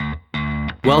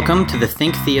Welcome to the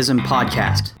Think Theism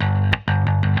podcast.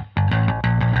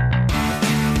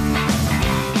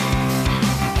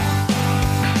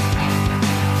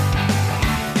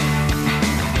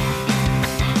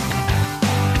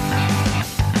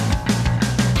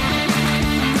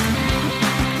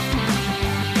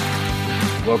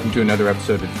 Welcome to another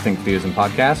episode of the Think Theism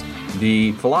podcast,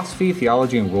 the philosophy,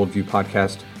 theology, and worldview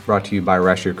podcast brought to you by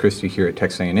Ratio Christi here at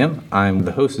Texas A&M. I'm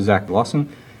the host, Zach Lawson.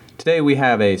 Today we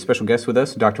have a special guest with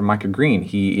us, Dr. Micah Green.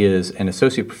 He is an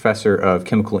associate professor of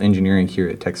chemical engineering here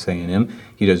at Texas A&M.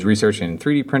 He does research in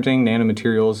 3D printing,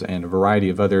 nanomaterials, and a variety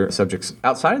of other subjects.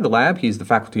 Outside of the lab, he's the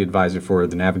faculty advisor for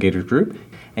the Navigators Group,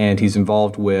 and he's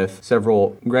involved with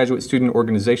several graduate student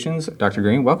organizations. Dr.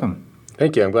 Green, welcome.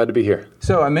 Thank you. I'm glad to be here.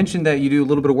 So I mentioned that you do a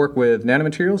little bit of work with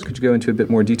nanomaterials. Could you go into a bit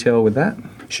more detail with that?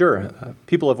 Sure.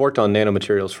 People have worked on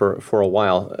nanomaterials for a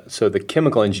while. So the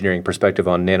chemical engineering perspective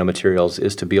on nanomaterials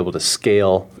is to be able to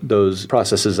scale those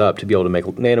processes up to be able to make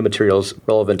nanomaterials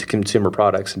relevant to consumer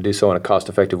products and do so in a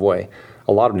cost-effective way.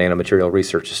 A lot of nanomaterial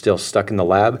research is still stuck in the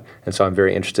lab, and so I'm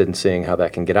very interested in seeing how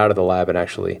that can get out of the lab and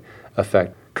actually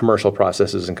affect commercial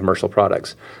processes and commercial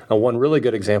products. One really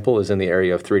good example is in the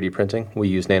area of 3D printing. We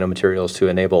use nanomaterials to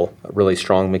enable really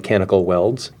strong mechanical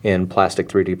welds in plastic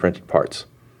 3D printed parts.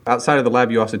 Outside of the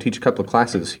lab, you also teach a couple of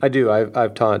classes. I do.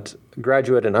 I've taught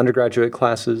graduate and undergraduate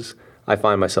classes. I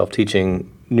find myself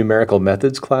teaching numerical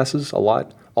methods classes a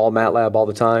lot, all MATLAB all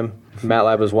the time.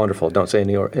 MATLAB is wonderful. Don't say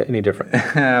any different.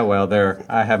 Well,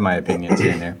 I have my opinions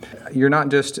here and there. You're not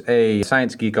just a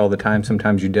science geek all the time.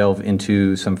 Sometimes you delve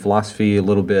into some philosophy, a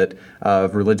little bit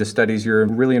of religious studies. You're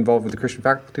really involved with the Christian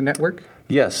Faculty Network?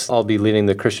 Yes, I'll be leading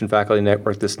the Christian Faculty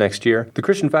Network this next year. The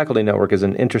Christian Faculty Network is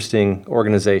an interesting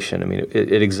organization. I mean,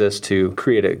 it exists to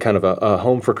create a kind of a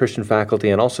home for Christian faculty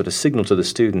and also to signal to the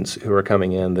students who are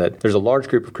coming in that there's a large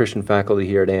group of Christian faculty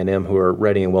here at A&M who are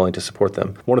ready and willing to support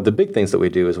them. One of the big things that we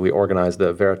do is we organize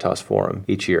the Veritas Forum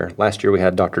each year. Last year we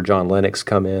had Dr. John Lennox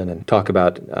come in and talk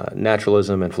about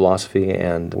naturalism and philosophy,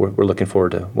 and we're looking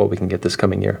forward to what we can get this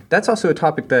coming year. That's also a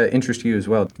topic that interests you as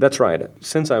well. That's right.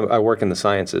 Since I work in the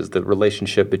sciences, the relationship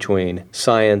between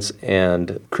science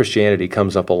and Christianity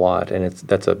comes up a lot, and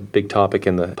that's a big topic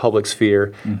in the public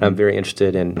sphere. Mm-hmm. I'm very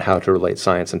interested in how to relate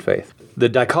science and faith. The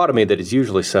dichotomy that is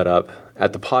usually set up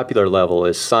at the popular level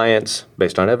is science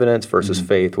based on evidence versus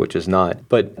faith, which is not.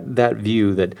 But that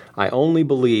view that I only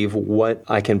believe what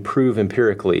I can prove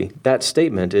empirically, that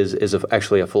statement is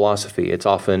actually a philosophy. It's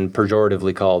often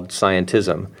pejoratively called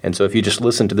scientism. And so if you just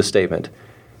listen to the statement,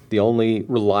 the only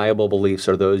reliable beliefs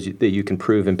are those that you can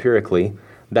prove empirically,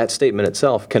 that statement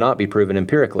itself cannot be proven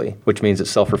empirically, which means it's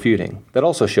self-refuting. That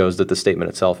also shows that the statement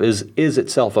itself is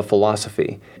itself a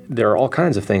philosophy. There are all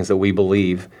kinds of things that we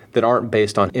believe that aren't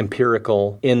based on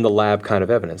empirical, in-the-lab kind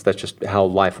of evidence. That's just how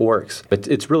life works. But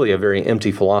it's really a very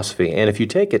empty philosophy. And if you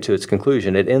take it to its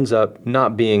conclusion, it ends up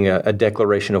not being a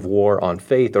declaration of war on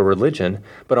faith or religion,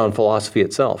 but on philosophy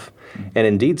itself. And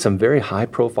indeed, some very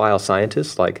high-profile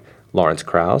scientists like Lawrence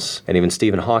Krauss and even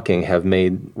Stephen Hawking have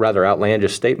made rather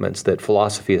outlandish statements that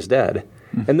philosophy is dead.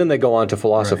 And then they go on to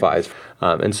philosophize.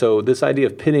 Right. And so this idea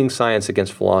of pitting science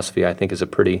against philosophy, I think, is a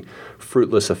pretty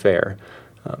fruitless affair.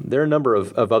 There are a number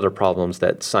of other problems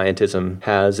that scientism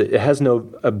has. It has no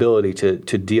ability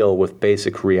to deal with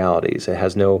basic realities. It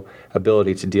has no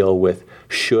ability to deal with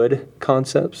should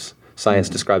concepts. Science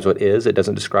describes what is. It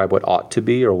doesn't describe what ought to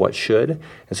be or what should.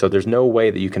 And so there's no way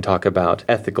that you can talk about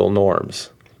ethical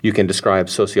norms. You can describe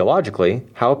sociologically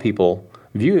how people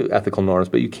view ethical norms,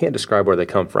 but you can't describe where they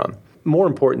come from. More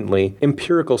importantly,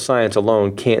 empirical science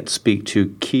alone can't speak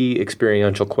to key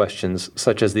experiential questions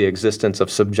such as the existence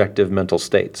of subjective mental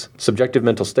states. Subjective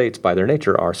mental states, by their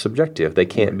nature, are subjective. They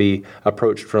can't be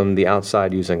approached from the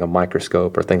outside using a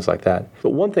microscope or things like that.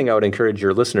 But one thing I would encourage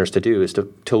your listeners to do is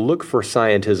to look for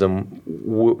scientism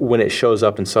when it shows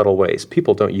up in subtle ways.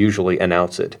 People don't usually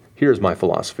announce it. Here's my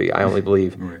philosophy. I only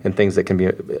believe in things that can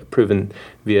be proven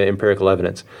via empirical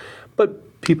evidence.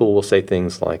 But people will say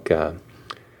things like,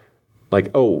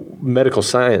 oh, medical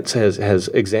science has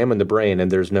examined the brain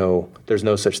and there's no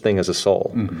such thing as a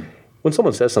soul. Mm-hmm. When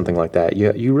someone says something like that,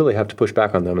 you really have to push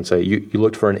back on them and say, you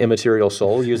looked for an immaterial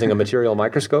soul using a material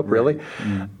microscope, really?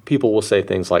 Mm-hmm. People will say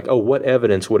things like, oh, what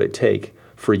evidence would it take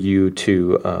for you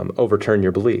to overturn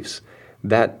your beliefs?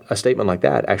 A statement like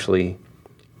that actually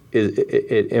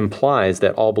it implies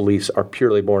that all beliefs are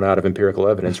purely born out of empirical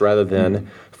evidence rather than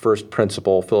first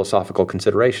principle philosophical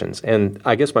considerations. And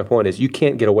I guess my point is you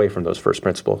can't get away from those first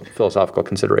principle philosophical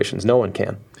considerations. No one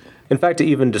can. In fact, to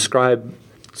even describe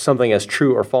something as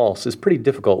true or false is pretty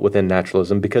difficult within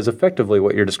naturalism because effectively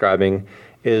what you're describing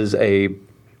is a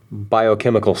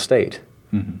biochemical state.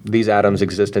 These atoms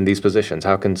exist in these positions.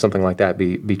 How can something like that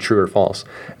be true or false?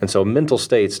 And so mental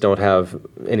states don't have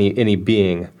any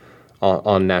being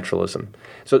on naturalism.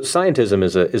 So scientism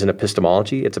is an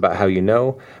epistemology. It's about how you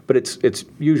know, but it's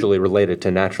usually related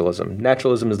to naturalism.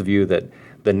 Naturalism is the view that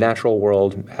the natural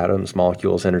world, atoms,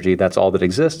 molecules, energy, that's all that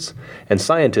exists. And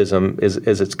scientism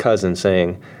is its cousin,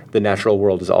 saying the natural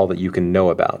world is all that you can know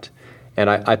about. And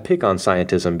I pick on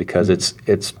scientism because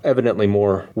it's evidently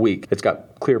more weak. It's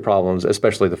got clear problems,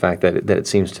 especially the fact that it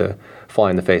seems to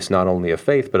fly in the face not only of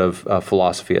faith, but of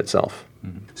philosophy itself.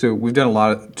 So we've done a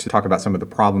lot to talk about some of the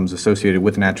problems associated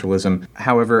with naturalism.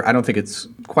 However, I don't think it's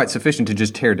quite sufficient to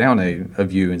just tear down a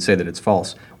view and say that it's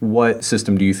false. What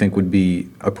system do you think would be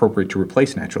appropriate to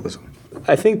replace naturalism?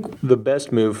 I think the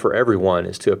best move for everyone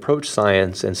is to approach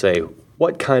science and say,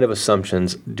 what kind of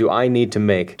assumptions do I need to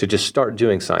make to just start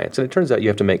doing science? And it turns out you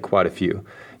have to make quite a few.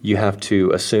 You have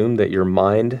to assume that your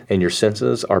mind and your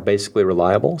senses are basically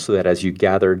reliable, so that as you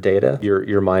gather data,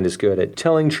 your mind is good at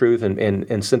telling truth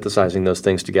and synthesizing those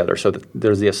things together. So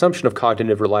there's the assumption of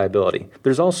cognitive reliability.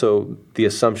 There's also the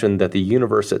assumption that the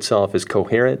universe itself is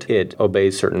coherent. It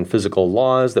obeys certain physical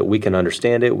laws, that we can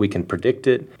understand it, we can predict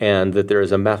it, and that there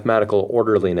is a mathematical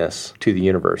orderliness to the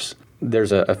universe.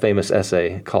 There's a famous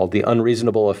essay called The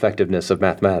Unreasonable Effectiveness of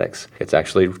Mathematics. It's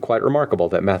actually quite remarkable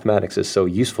that mathematics is so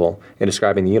useful in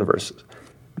describing the universe.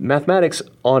 Mathematics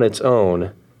on its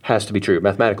own has to be true,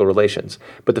 mathematical relations.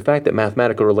 But the fact that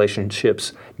mathematical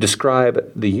relationships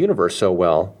describe the universe so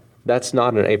well, that's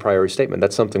not an a priori statement.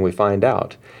 That's something we find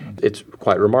out. It's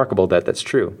quite remarkable that that's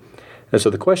true. And so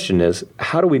the question is,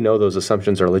 how do we know those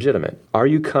assumptions are legitimate? Are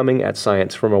you coming at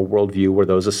science from a worldview where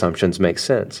those assumptions make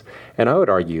sense? And I would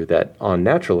argue that on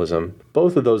naturalism,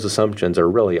 both of those assumptions are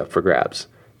really up for grabs.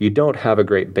 You don't have a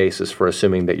great basis for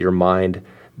assuming that your mind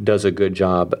does a good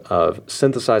job of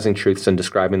synthesizing truths and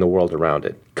describing the world around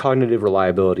it. Cognitive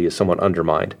reliability is somewhat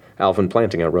undermined. Alvin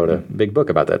Plantinga wrote a big book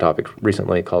about that topic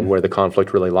recently called Where the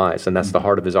Conflict Really Lies, and that's the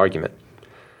heart of his argument.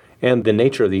 And the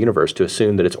nature of the universe, to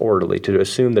assume that it's orderly, to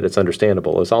assume that it's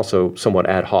understandable, is also somewhat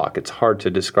ad hoc. It's hard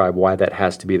to describe why that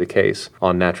has to be the case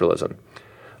on naturalism.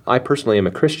 I personally am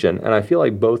a Christian, and I feel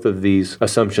like both of these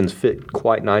assumptions fit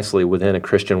quite nicely within a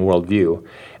Christian worldview,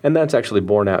 and that's actually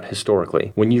borne out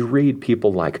historically. When you read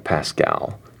people like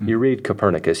Pascal, you read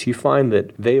Copernicus, you find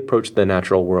that they approach the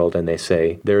natural world and they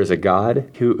say, there is a God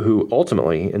who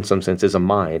ultimately, in some sense, is a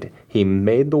mind. He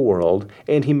made the world,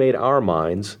 and he made our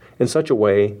minds in such a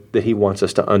way that he wants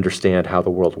us to understand how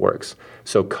the world works.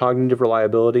 So cognitive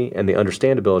reliability and the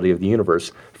understandability of the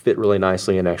universe fit really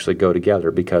nicely and actually go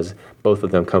together because both of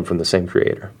them come from the same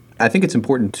creator. I think it's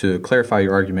important to clarify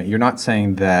your argument. You're not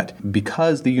saying that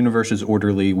because the universe is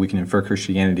orderly, we can infer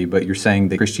Christianity, but you're saying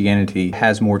that Christianity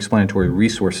has more explanatory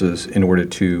resources in order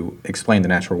to explain the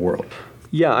natural world.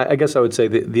 Yeah, I guess I would say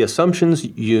the assumptions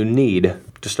you need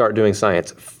to start doing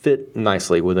science fit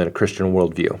nicely within a Christian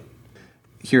worldview.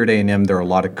 Here at A&M, there are a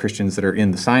lot of Christians that are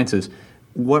in the sciences.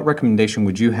 What recommendation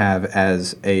would you have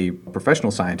as a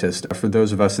professional scientist for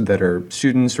those of us that are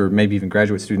students or maybe even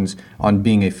graduate students on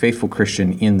being a faithful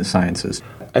Christian in the sciences?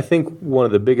 I think one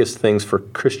of the biggest things for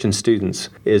Christian students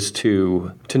is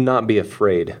to not be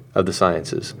afraid of the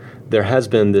sciences. There has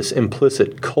been this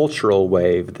implicit cultural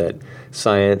wave that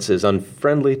science is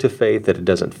unfriendly to faith, that it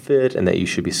doesn't fit, and that you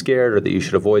should be scared or that you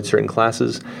should avoid certain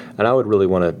classes. And I would really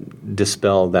want to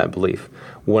dispel that belief.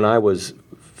 When I was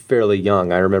fairly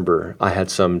young, I remember I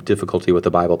had some difficulty with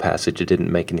the Bible passage. It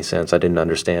didn't make any sense. I didn't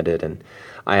understand it. And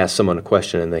I asked someone a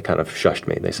question and they kind of shushed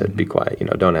me. They said, be quiet,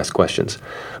 don't ask questions.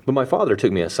 But my father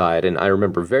took me aside, and I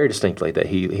remember very distinctly that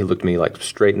he looked me like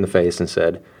straight in the face and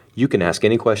said, you can ask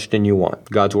any question you want.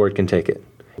 God's word can take it.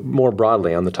 More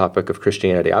broadly on the topic of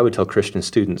Christianity, I would tell Christian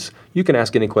students, you can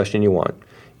ask any question you want.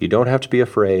 You don't have to be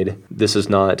afraid. This is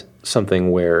not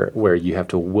something where you have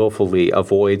to willfully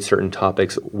avoid certain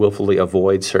topics, willfully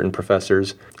avoid certain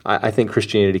professors. I think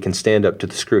Christianity can stand up to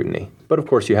the scrutiny. But of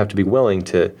course, you have to be willing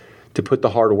to put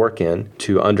the hard work in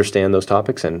to understand those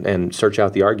topics and search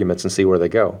out the arguments and see where they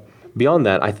go. Beyond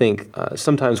that, I think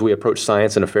sometimes we approach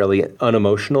science in a fairly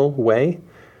unemotional way.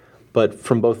 But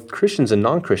from both Christians and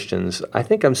non-Christians, I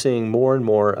think I'm seeing more and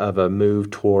more of a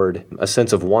move toward a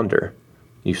sense of wonder.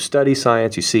 You study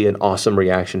science, you see an awesome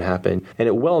reaction happen, and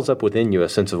it wells up within you a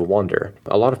sense of wonder.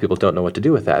 A lot of people don't know what to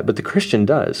do with that, but the Christian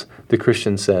does. The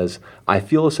Christian says, I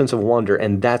feel a sense of wonder,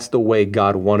 and that's the way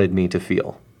God wanted me to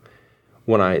feel.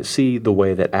 When I see the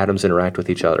way that atoms interact with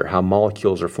each other, how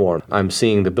molecules are formed, I'm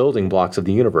seeing the building blocks of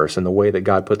the universe and the way that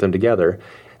God put them together.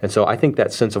 And so I think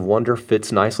that sense of wonder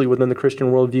fits nicely within the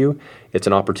Christian worldview. It's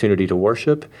an opportunity to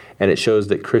worship, and it shows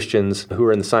that Christians who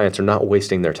are in the science are not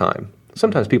wasting their time.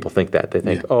 Sometimes people think that. They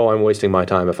think, oh, I'm wasting my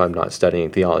time if I'm not studying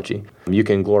theology. You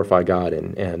can glorify God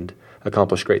and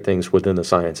accomplish great things within the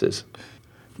sciences.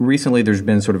 Recently, there's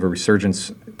been sort of a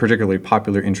resurgence, particularly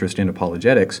popular interest in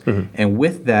apologetics. And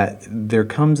with that, there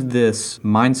comes this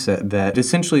mindset that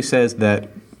essentially says that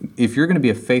if you're going to be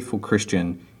a faithful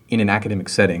Christian in an academic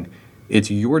setting, it's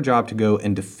your job to go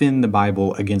and defend the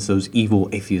Bible against those evil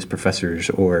atheist professors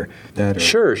or that.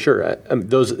 Sure.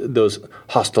 Those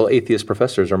hostile atheist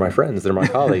professors are my friends. They're my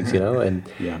colleagues, And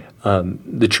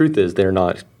the truth is they're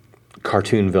not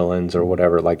cartoon villains or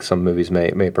whatever, like some movies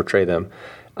may portray them.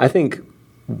 I think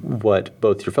what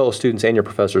both your fellow students and your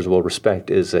professors will respect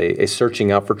is a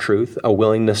searching out for truth, a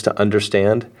willingness to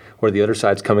understand where the other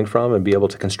side's coming from and be able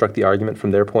to construct the argument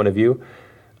from their point of view.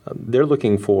 They're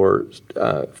looking for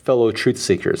fellow truth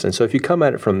seekers. And so if you come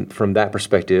at it from that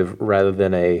perspective rather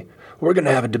than we're going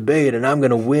to have a debate and I'm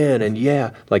going to win and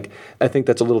I think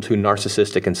that's a little too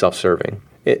narcissistic and self-serving.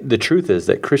 The truth is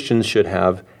that Christians should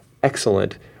have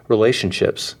excellent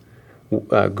relationships,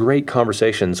 great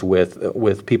conversations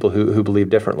with people who believe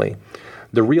differently.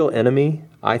 The real enemy,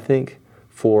 I think,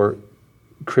 for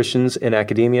Christians in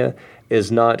academia is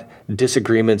not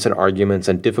disagreements and arguments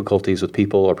and difficulties with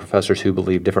people or professors who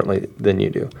believe differently than you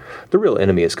do. The real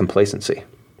enemy is complacency.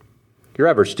 Your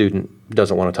average student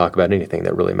doesn't want to talk about anything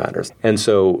that really matters. And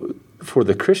so for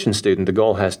the Christian student, the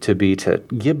goal has to be to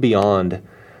get beyond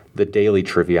the daily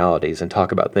trivialities and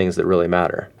talk about things that really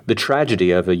matter. The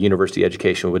tragedy of a university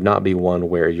education would not be one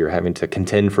where you're having to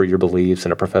contend for your beliefs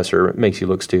and a professor makes you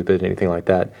look stupid, anything like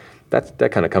that.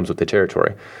 That kind of comes with the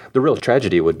territory. The real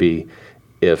tragedy would be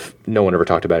if no one ever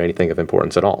talked about anything of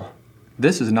importance at all.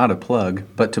 This is not a plug,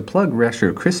 but to plug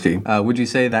Ratio Christi, would you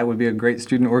say that would be a great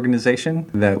student organization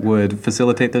that would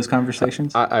facilitate those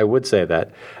conversations? I would say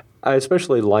that. I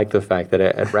especially like the fact that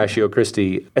at Ratio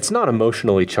Christi, it's not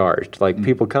emotionally charged. Like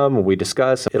people come and we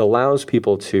discuss. It allows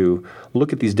people to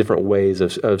look at these different ways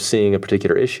of seeing a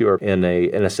particular issue or in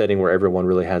a setting where everyone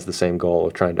really has the same goal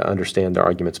of trying to understand their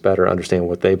arguments better, understand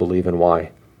what they believe and why.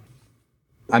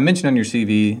 I mentioned on your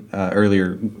CV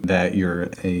earlier that you're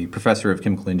a professor of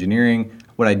chemical engineering.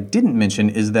 What I didn't mention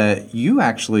is that you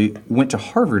actually went to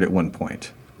Harvard at one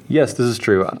point. Yes, this is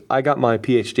true. I got my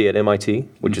PhD at MIT,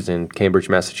 which is in Cambridge,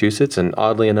 Massachusetts, and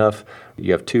oddly enough,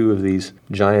 you have two of these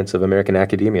giants of American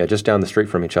academia just down the street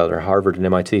from each other, Harvard and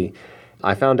MIT.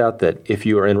 I found out that if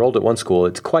you are enrolled at one school,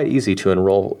 it's quite easy to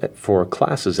enroll for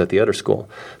classes at the other school.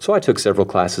 So I took several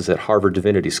classes at Harvard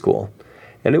Divinity School.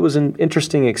 And it was an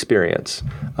interesting experience.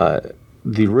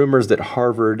 The rumors that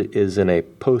Harvard is in a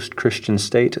post-Christian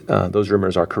state, those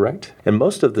rumors are correct. And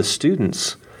most of the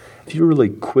students, if you really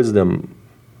quiz them,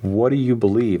 what do you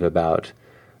believe about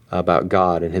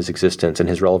God and his existence and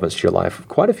his relevance to your life,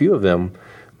 quite a few of them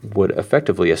would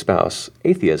effectively espouse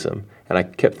atheism. And I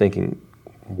kept thinking,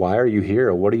 why are you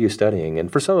here? What are you studying?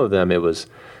 And for some of them, it was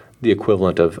the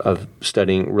equivalent of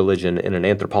studying religion in an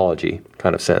anthropology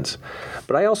kind of sense.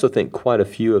 But I also think quite a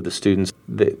few of the students,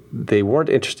 they weren't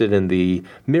interested in the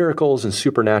miracles and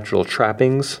supernatural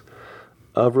trappings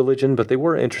of religion, but they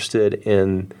were interested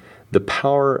in the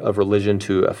power of religion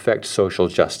to affect social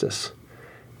justice.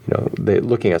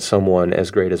 Looking at someone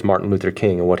as great as Martin Luther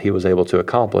King and what he was able to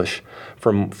accomplish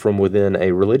from within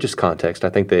a religious context, I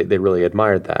think they really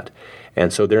admired that.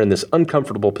 And so they're in this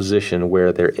uncomfortable position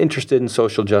where they're interested in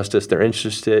social justice, they're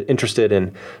interested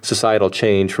in societal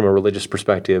change from a religious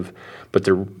perspective, but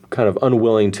they're kind of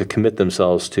unwilling to commit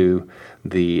themselves to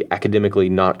the academically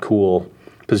not cool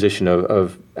position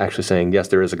of actually saying, yes,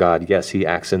 there is a God, yes, he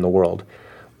acts in the world.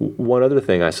 One other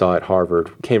thing I saw at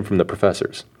Harvard came from the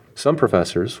professors. Some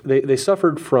professors, they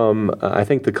suffered from, I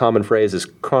think the common phrase is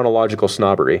chronological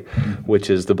snobbery, which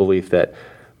is the belief that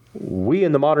we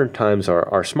in the modern times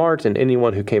are smart and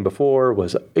anyone who came before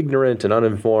was ignorant and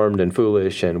uninformed and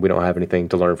foolish and we don't have anything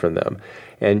to learn from them.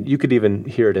 And you could even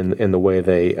hear it in the way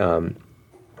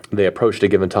they approached a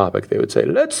given topic. They would say,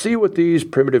 let's see what these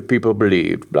primitive people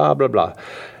believed, blah, blah, blah.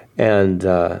 And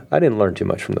I didn't learn too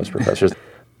much from those professors.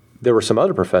 There were some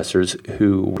other professors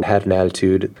who had an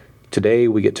attitude, today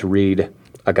we get to read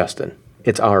Augustine.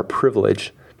 It's our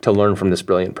privilege to learn from this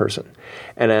brilliant person.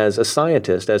 And as a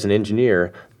scientist, as an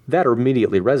engineer, that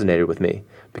immediately resonated with me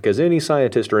because any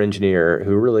scientist or engineer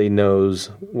who really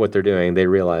knows what they're doing, they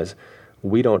realize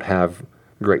we don't have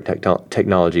great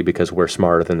technology because we're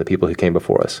smarter than the people who came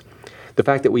before us. The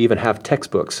fact that we even have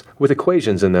textbooks with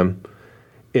equations in them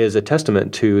is a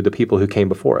testament to the people who came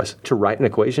before us. To write an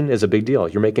equation is a big deal.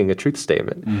 You're making a truth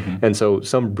statement. Mm-hmm. And so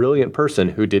some brilliant person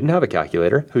who didn't have a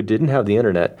calculator, who didn't have the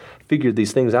internet, figured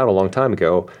these things out a long time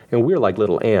ago, and we're like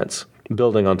little ants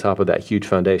building on top of that huge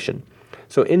foundation.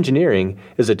 So engineering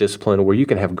is a discipline where you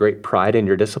can have great pride in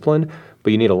your discipline,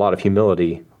 but you need a lot of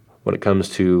humility when it comes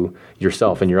to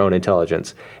yourself and your own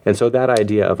intelligence. And so that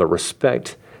idea of a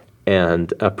respect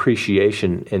and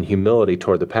appreciation and humility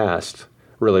toward the past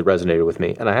really resonated with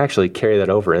me. And I actually carry that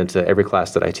over into every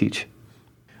class that I teach.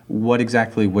 What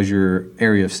exactly was your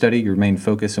area of study, your main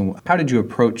focus, and how did you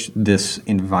approach this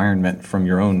environment from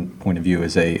your own point of view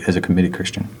as a committed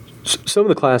Christian? Some of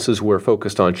the classes were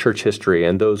focused on church history,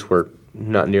 and those were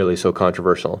not nearly so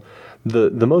controversial.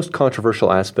 The most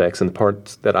controversial aspects and the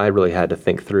parts that I really had to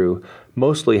think through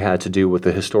mostly had to do with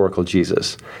the historical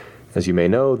Jesus. As you may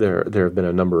know, there have been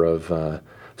a number of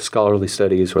scholarly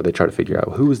studies where they try to figure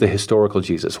out who was the historical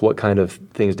Jesus, what kind of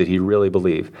things did he really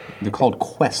believe. They're called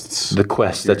quests. The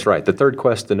quest, that's right. The third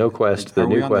quest, the no quest, the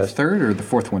new quest. Are we on the third or the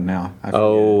fourth one now? I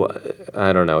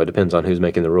don't know. It depends on who's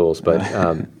making the rules.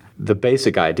 But the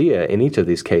basic idea in each of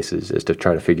these cases is to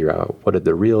try to figure out what did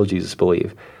the real Jesus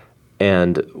believe.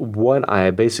 And what I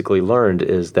basically learned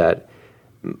is that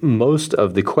most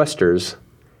of the questers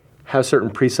have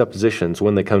certain presuppositions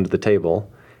when they come to the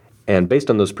table. And based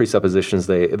on those presuppositions,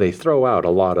 they throw out a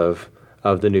lot of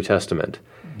the New Testament.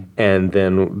 And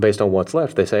then based on what's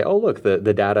left, they say, oh, look,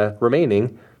 the data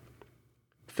remaining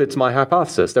fits my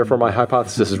hypothesis. Therefore, my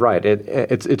hypothesis is right.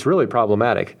 It's really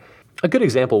problematic. A good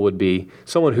example would be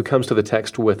someone who comes to the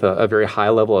text with a very high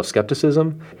level of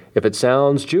skepticism. If it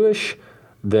sounds Jewish,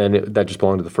 then that just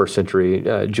belonged to the first century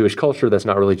Jewish culture. That's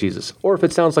not really Jesus. Or if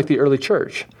it sounds like the early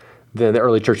church, then the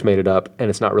early church made it up, and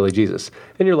it's not really Jesus.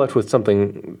 And you're left with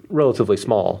something relatively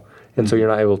small, and so you're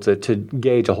not able to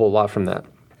gauge a whole lot from that.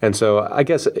 And so I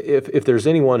guess if there's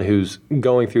anyone who's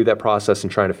going through that process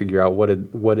and trying to figure out what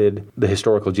did the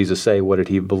historical Jesus say, what did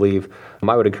he believe,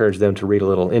 I would encourage them to read a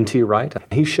little N.T. Wright.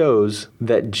 He shows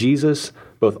that Jesus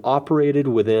both operated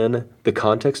within the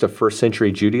context of first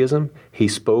century Judaism. He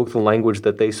spoke the language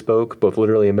that they spoke, both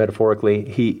literally and metaphorically.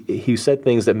 He said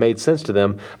things that made sense to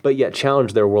them, but yet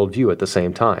challenged their worldview at the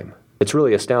same time. It's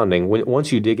really astounding.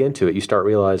 Once you dig into it, you start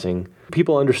realizing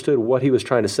people understood what he was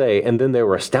trying to say, and then they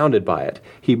were astounded by it.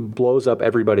 He blows up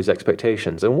everybody's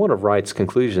expectations. And one of Wright's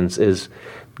conclusions is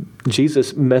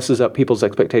Jesus messes up people's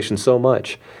expectations so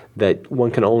much that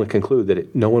one can only conclude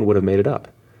that no one would have made it up.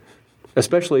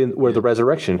 Especially where the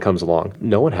resurrection comes along.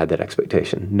 No one had that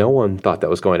expectation. No one thought that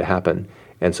was going to happen.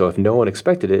 And so if no one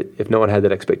expected it, if no one had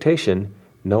that expectation,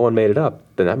 no one made it up,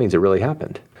 then that means it really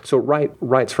happened. So Wright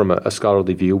writes from a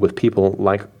scholarly view with people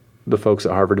like the folks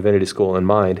at Harvard Divinity School in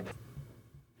mind.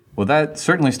 Well, that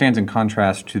certainly stands in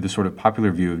contrast to the sort of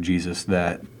popular view of Jesus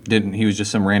that he was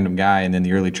just some random guy, and then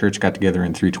the early church got together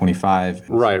in 325.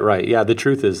 Right. Yeah, the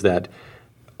truth is that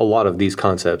a lot of these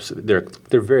concepts, they're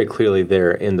very clearly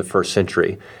there in the first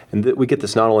century. And we get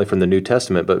this not only from the New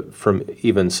Testament, but from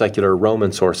even secular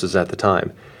Roman sources at the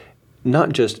time.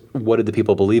 Not just what did the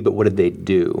people believe, but what did they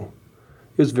do?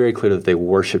 It was very clear that they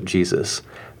worshiped Jesus.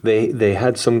 They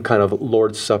had some kind of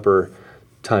Lord's Supper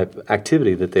type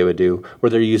activity that they would do where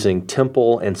they're using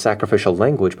temple and sacrificial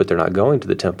language, but they're not going to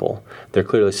the temple. They're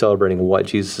clearly celebrating what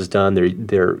Jesus has done.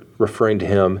 They're referring to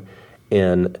him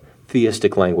in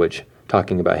theistic language,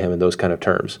 talking about him in those kind of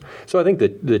terms. So I think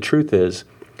that the truth is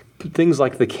things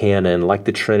like the canon, like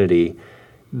the Trinity,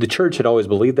 the church had always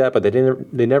believed that, but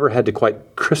they never had to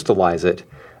quite crystallize it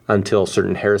until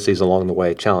certain heresies along the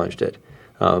way challenged it.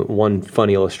 One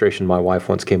funny illustration my wife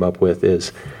once came up with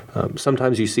is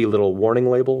sometimes you see little warning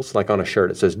labels, like on a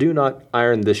shirt. It says, "Do not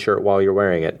iron this shirt while you're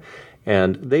wearing it."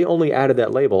 And they only added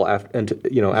that label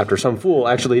after some fool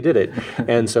actually did it.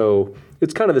 And so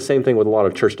it's kind of the same thing with a lot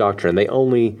of church doctrine. They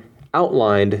only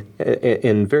outlined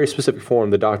in very specific form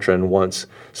the doctrine once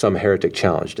some heretic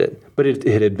challenged it. But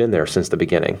it had been there since the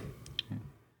beginning.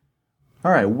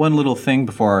 All right, one little thing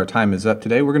before our time is up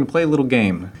today. We're going to play a little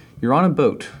game. You're on a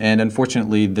boat, and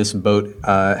unfortunately this boat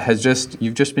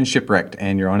you've just been shipwrecked,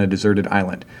 and you're on a deserted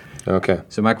island. Okay.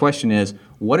 So my question is,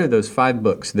 what are those 5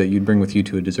 books that you'd bring with you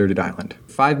to a deserted island?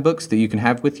 5 books that you can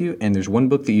have with you, and there's 1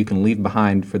 book that you can leave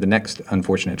behind for the next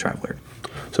unfortunate traveler.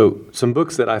 So some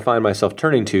books that I find myself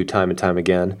turning to time and time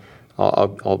again,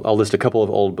 I'll list a couple of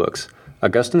old books.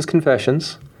 Augustine's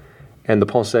Confessions and the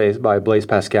Pensées by Blaise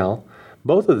Pascal.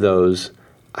 Both of those,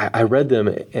 I read them,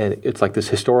 and it's like this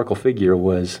historical figure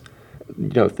was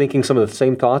thinking some of the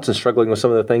same thoughts and struggling with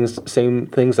some of the same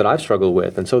things that I've struggled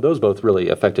with. And so those both really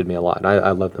affected me a lot, and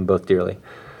I love them both dearly.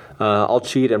 I'll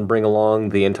cheat and bring along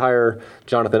the entire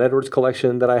Jonathan Edwards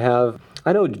collection that I have.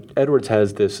 I know Edwards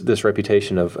has this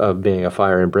reputation of being a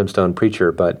fire and brimstone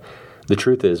preacher, but The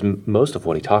truth is, most of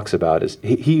what he talks about is,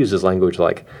 he uses language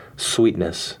like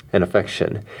sweetness and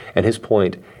affection. And his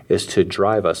point is to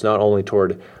drive us not only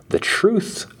toward the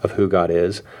truths of who God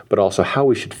is, but also how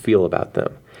we should feel about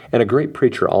them. And a great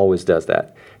preacher always does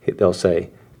that. They'll say,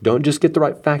 don't just get the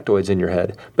right factoids in your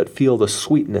head, but feel the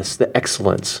sweetness, the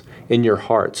excellence in your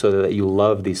heart so that you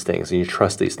love these things and you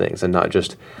trust these things and not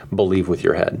just believe with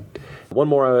your head. One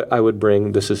more I would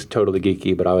bring, this is totally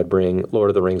geeky, but I would bring Lord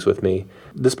of the Rings with me.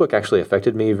 This book actually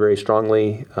affected me very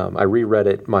strongly. I reread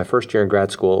it my first year in grad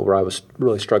school where I was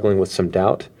really struggling with some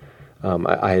doubt.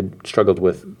 I had struggled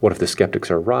with what if the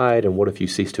skeptics are right and what if you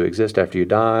cease to exist after you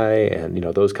die and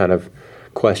those kind of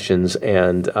questions.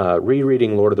 And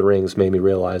rereading Lord of the Rings made me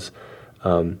realize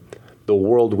the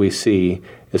world we see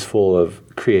is full of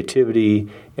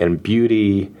creativity and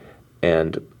beauty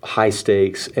and high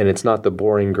stakes, and it's not the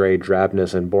boring gray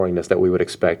drabness and boringness that we would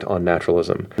expect on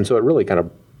naturalism. And so it really kind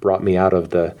of brought me out of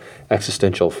the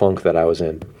existential funk that I was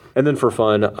in. And then for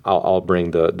fun, I'll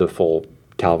bring the full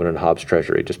Calvin and Hobbes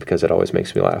treasury just because it always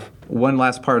makes me laugh. One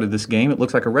last part of this game, it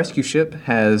looks like a rescue ship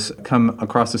has come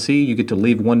across the sea. You get to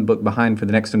leave one book behind for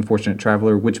the next unfortunate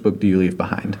traveler. Which book do you leave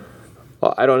behind?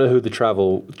 Well, I don't know who the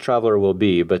traveler will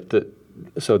be, but the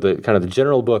kind of the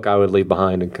general book I would leave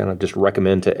behind and kind of just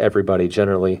recommend to everybody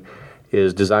generally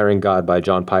is Desiring God by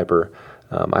John Piper.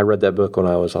 I read that book when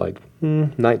I was like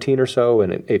 19 or so,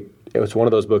 and it was one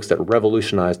of those books that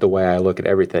revolutionized the way I look at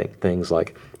everything. Things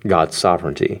like God's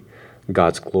sovereignty,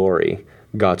 God's glory,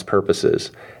 God's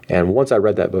purposes. And once I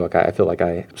read that book, I feel like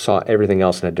I saw everything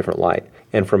else in a different light.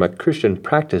 And from a Christian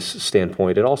practice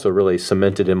standpoint, it also really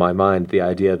cemented in my mind the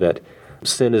idea that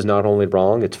sin is not only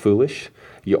wrong, it's foolish.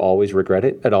 You always regret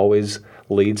it. It always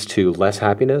leads to less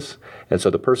happiness. And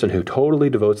so the person who totally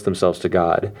devotes themselves to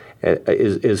God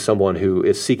is someone who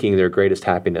is seeking their greatest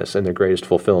happiness and their greatest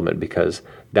fulfillment because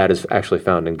that is actually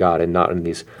found in God and not in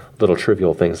these little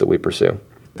trivial things that we pursue.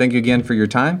 Thank you again for your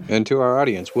time. And to our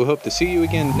audience, we'll hope to see you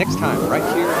again next time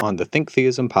right here on the Think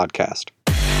Theism Podcast.